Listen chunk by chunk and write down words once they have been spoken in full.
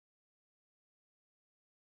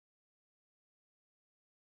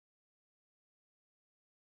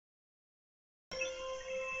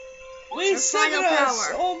Please summon final us!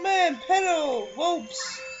 power. Old man, pedal,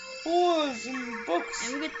 ropes, whores, and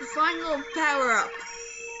books. And we get the final power up.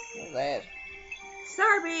 What's that?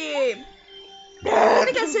 Starbeam! I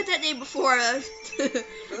think I said that name before.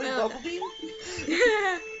 Really, Bubble Beam?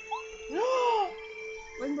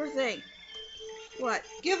 One more thing. What?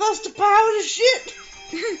 Give us the power to shit!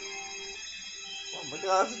 Oh my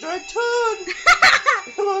god, it's a giant turd!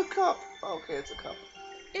 Hello, cup. Okay, it's a cup.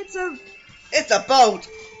 It's a boat!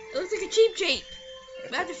 It looks like a Cheap Jeep.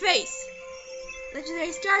 Without the face.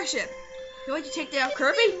 Legendary Starship. You want to take that out,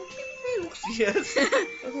 Kirby? Yes.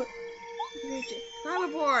 Climb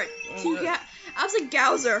aboard. Oh, Team good. I was like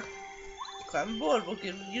Gowser. Climb aboard, we'll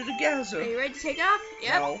give you the Gauzer. Are you ready to take off?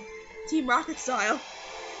 Yep. No. Team Rocket style.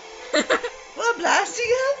 We're blasting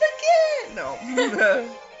off again! No.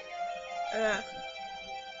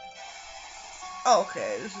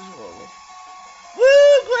 Okay, this is horrible.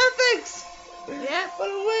 Woo! Graphics! Yep. What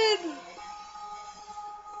a win!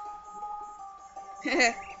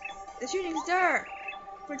 The shooting star.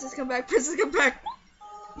 Princess come back. Princess come back.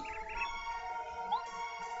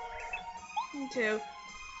 Me too.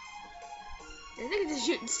 I think it's a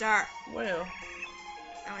shooting star. Well.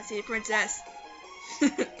 I want to see the princess.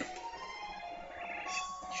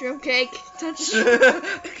 Shroom cake. Touch.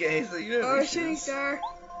 Okay, so you have Or a wishes. shooting star.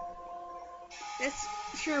 That's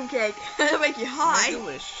shroom cake. That'll make you high. Make a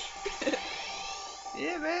wish.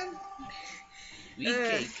 Yeah, man. Sweet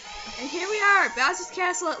cake. And here we are, Bowser's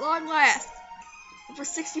Castle at long last. For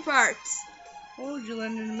 60 parts. What would you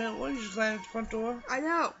land in the middle? What did you just land at the front door? I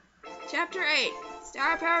know. Chapter 8.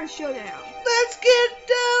 Star Power Showdown. Let's get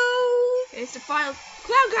down! It's the final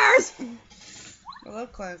clown cars! I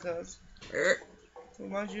love clown cars.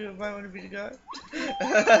 Reminds you if I want to be the guy.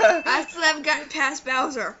 I still haven't gotten past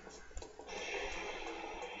Bowser.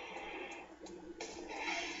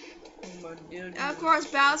 Oh my dude. Now, of course,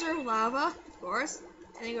 Bowser, lava, of course.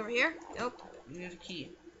 Anything over here? Nope. Here's a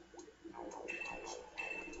key.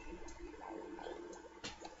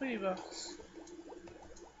 $20.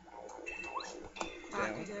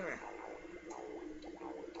 Take it over.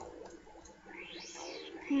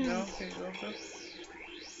 No, can you go up there?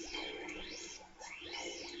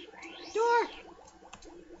 Door!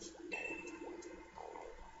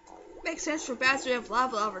 Makes sense for Bowser to have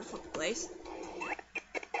lava all over the place.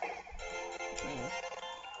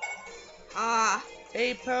 Ah.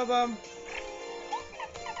 Hey, power bomb.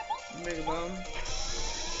 Mega bomb.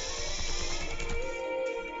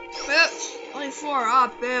 Boo! Only 4. Ah,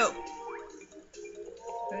 boo.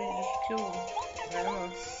 How do you just kill him? I don't know.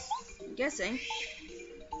 I'm guessing.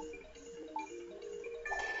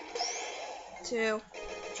 2.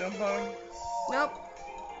 Jump on him. Nope.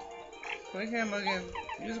 Quick hammer again.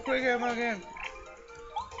 Use a quick hammer again.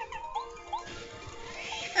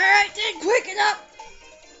 Alright, then quick it up!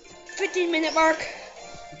 15-minute mark.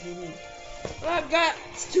 Oh, I've got.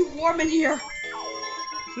 It's too warm in here.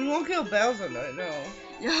 We won't kill Bowser right now.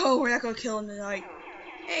 No, we're not gonna kill him tonight.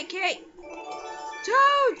 Hey, Kate!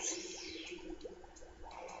 Toads!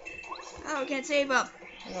 Oh, we can't save him.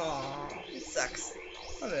 Aww. It sucks.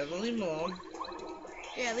 Whatever, leave him alone.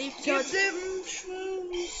 Yeah, leave Give Toads. them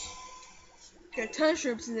shrooms. Got a ton of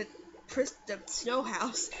shrooms in the snow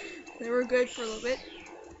house. They were good for a little bit.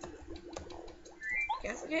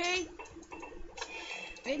 Guess okay.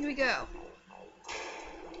 In we go.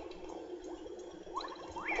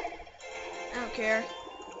 I don't care.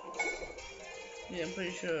 Yeah, I'm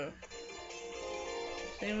pretty sure.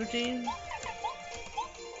 Same routine.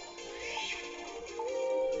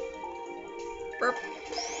 Burp.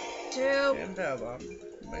 2. And power bomb.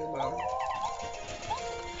 Mega bomb.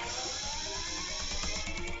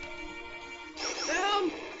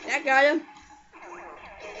 Boom. That got him.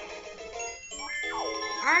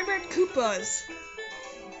 Armored Koopas.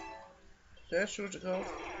 That's what it's called.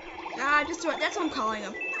 Just that's what I'm calling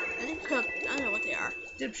them. I think because I don't know what they are.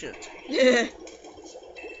 Dipshit. Yeah.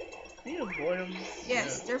 You avoid them.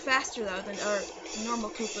 Yes, Yeah. they're faster though than our normal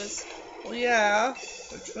Koopas. Well, yeah.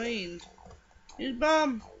 They're trained. Use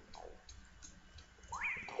bomb.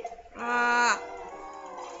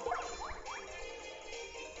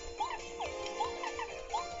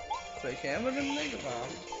 Quick hammer and mega bomb.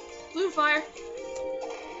 Blue fire.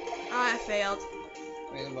 I failed.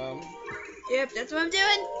 Mega bomb. Yep, that's what I'm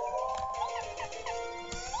doing.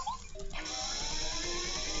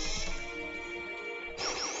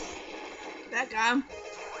 Back on.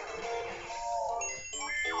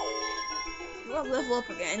 We'll level up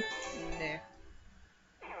again. Nah.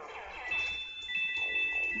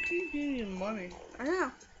 You keep getting your money. I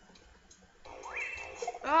know.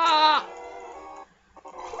 Ah!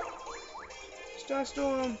 Star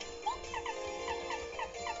Storm.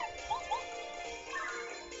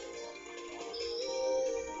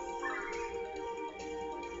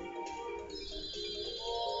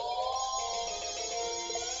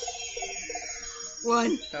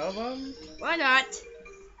 One. Power bomb? Why not?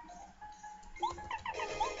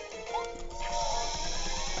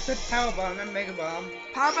 I said power bomb, not mega bomb.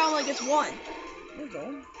 Power bomb only gets one. There you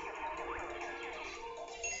go.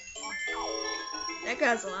 That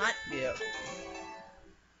does a lot. Yep.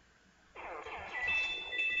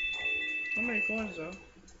 How many coins though?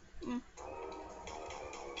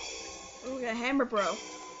 Oh, we got a hammer, bro.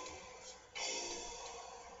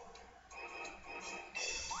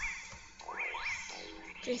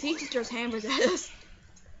 Okay, he just throws hammers at us.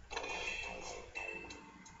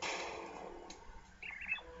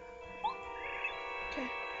 Okay.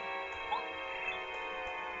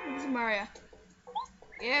 This is Mario.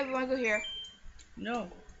 Yeah, we want to go here.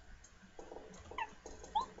 No.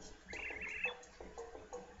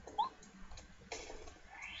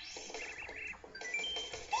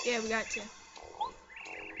 Yeah, we got to.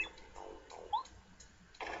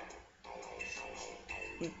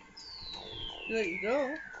 There you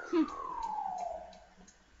go.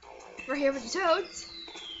 We're here with the toads.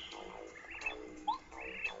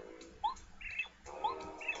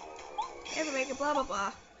 Never make it blah blah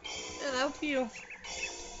blah. Hello. Heal.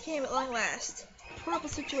 Came at long last. Horrible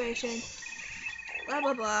situation. Blah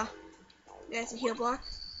blah blah. That's a heal block.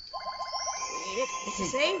 We need it. It's a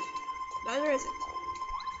save. No, there isn't.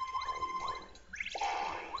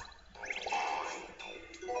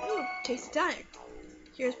 Ooh, tasty tonic.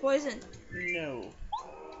 Here's poison. No.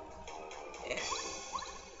 Yeah.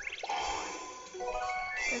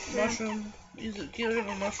 Mushroom. Use it. Get rid of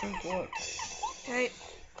a mushroom for it. Okay.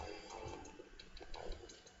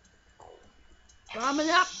 Bombing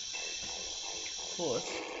up. Of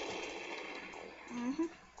course.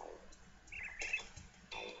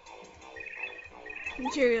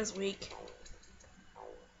 Material's weak.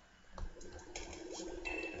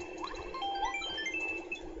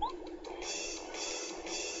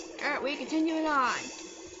 Alright, we continuing on.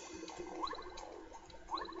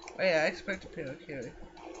 Oh yeah, I expect a pill carry.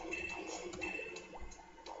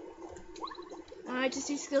 I just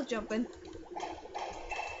see skill jumping.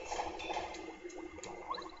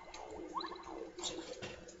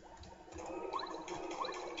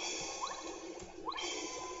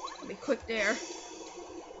 I'll be quick there.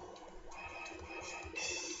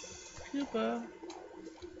 Koopa.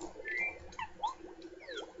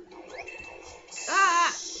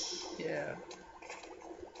 Ah! Yeah.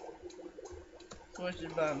 What's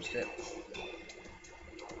your bomb step?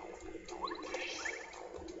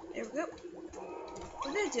 There we go.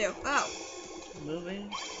 What did it do? Oh.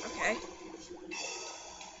 Moving. Okay.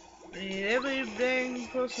 We need every dang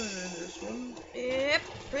person in this one. Yep,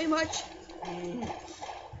 pretty much.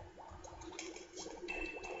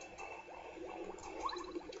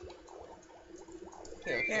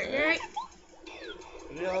 Okay.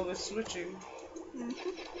 We all were switching.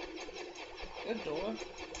 Good door.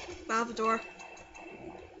 Bomb the door.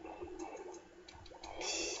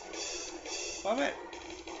 Bomb it.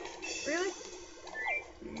 Really?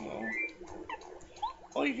 No.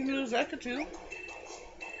 Oh, you can use Eka too.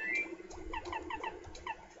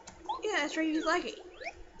 Yeah, that's right, you like it.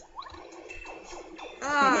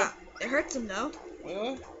 Ah, it hurts him though.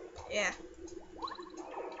 Really? Yeah.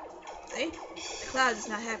 See? The cloud is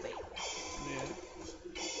not happy. Yeah.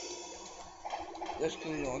 That's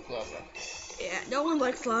because you don't like lava. Yeah, no one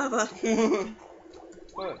likes lava.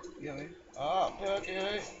 What? Yummy. Ah,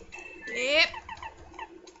 okay. Yep.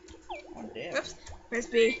 Oh, damn. Whoops. Press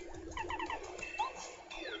B.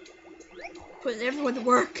 Putting everyone to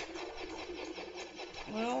work.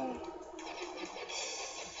 Well.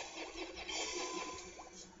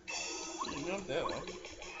 You jumped that way.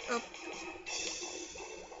 Oh.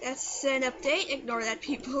 That's an update. Ignore that,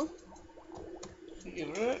 people. You get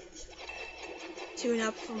rid of it? Tune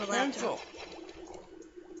up from a Cancel.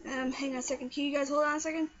 laptop. Hang on a second. Can you guys hold on a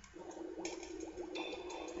second?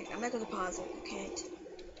 I'm not gonna pause it. I can't.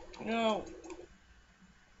 No.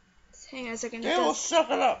 Hang on a second. They will suck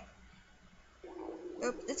it up.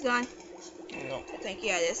 Oh, it's gone. There you go. I think,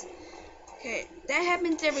 yeah, it is. Okay, that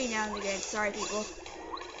happens every now and again. Sorry, people.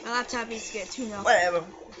 My laptop needs to get a tune up. Whatever.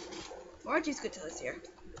 Margie's good to us here.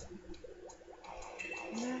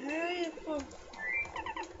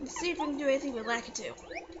 Let's see if we can do anything with Lakitu.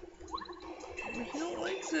 He don't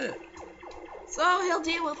like it. So he'll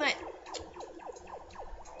deal with it.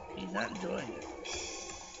 He's not enjoying it.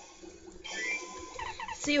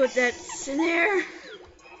 See what that's in there.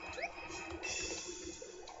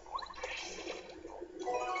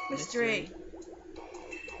 Mystery.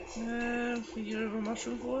 Can you get rid of a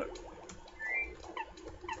mushroom for it?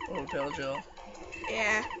 Or a pale gel?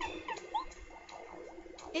 Yeah.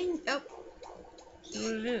 And, oh. See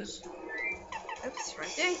what it is. Oops,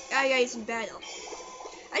 right there. I gotta use some battle.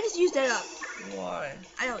 I just used that up. Why?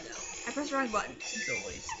 I don't know. I pressed the wrong button. Don't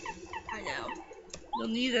waste it. I know. You'll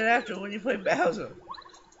need it after when you play Bowser.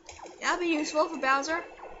 That'll be useful for Bowser.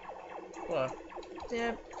 What?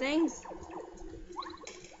 The things.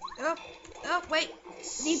 Oh, wait.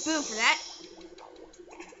 Need Boo for that.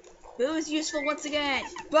 Boo is useful once again.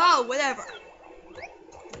 Bow, whatever.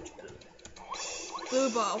 Boo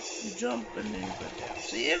bow. You jump and then you put down.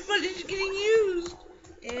 See, everybody's getting used.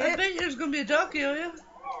 Yep. I bet there's gonna be a duck area.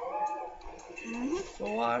 Mhm.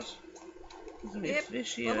 For what? There's gonna be a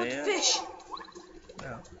fish What about area. the fish?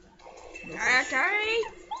 No. Okay.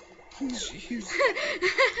 Jeez.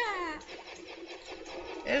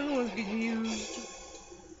 Everyone's getting used.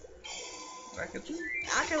 Like a two.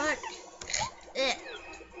 Laka.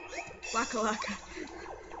 Laka.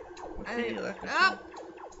 Okay, like a Up.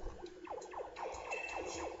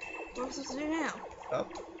 What am I supposed to do now? Up.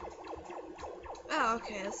 Oh,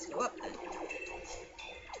 okay, let's go up then.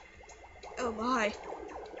 Oh my.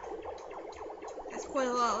 That's quite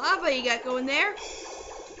a lot of lava you got going there.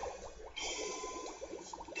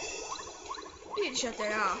 You need to shut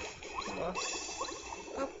that off. What?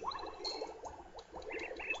 Oh.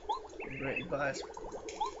 Great advice.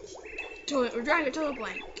 We're driving a total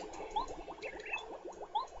blank.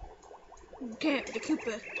 Okay, the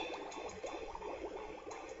Koopa.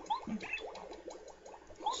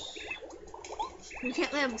 We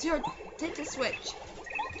can't let him zero. Take the switch.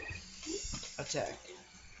 Attack.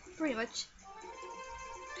 Pretty much.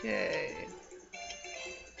 Okay.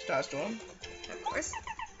 Starstorm. Of course.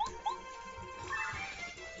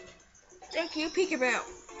 Thank you, Peekaboo.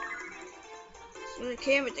 So the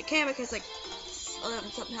camera is like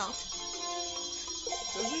 11 something else.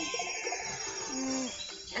 Does he?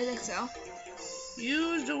 I think so.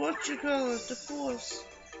 Use the whatchamacallit, the force.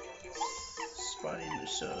 Spotty new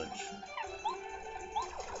surge.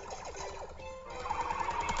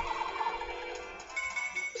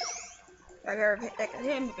 I gotta hit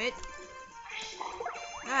him a bit.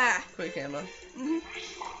 Ah. Quick hammer. Mhm. You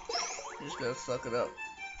just gotta suck it up.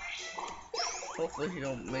 Hopefully he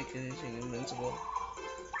don't make anything invincible.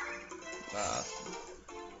 Ah.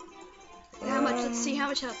 How much? Let's see how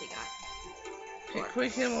much health he got. Okay,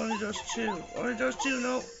 quick hammer only does 2. Only does 2,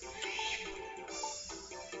 no.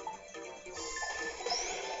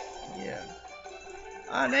 Yeah.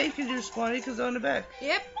 Ah, now you can do Spotty because on the back.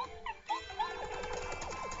 Yep.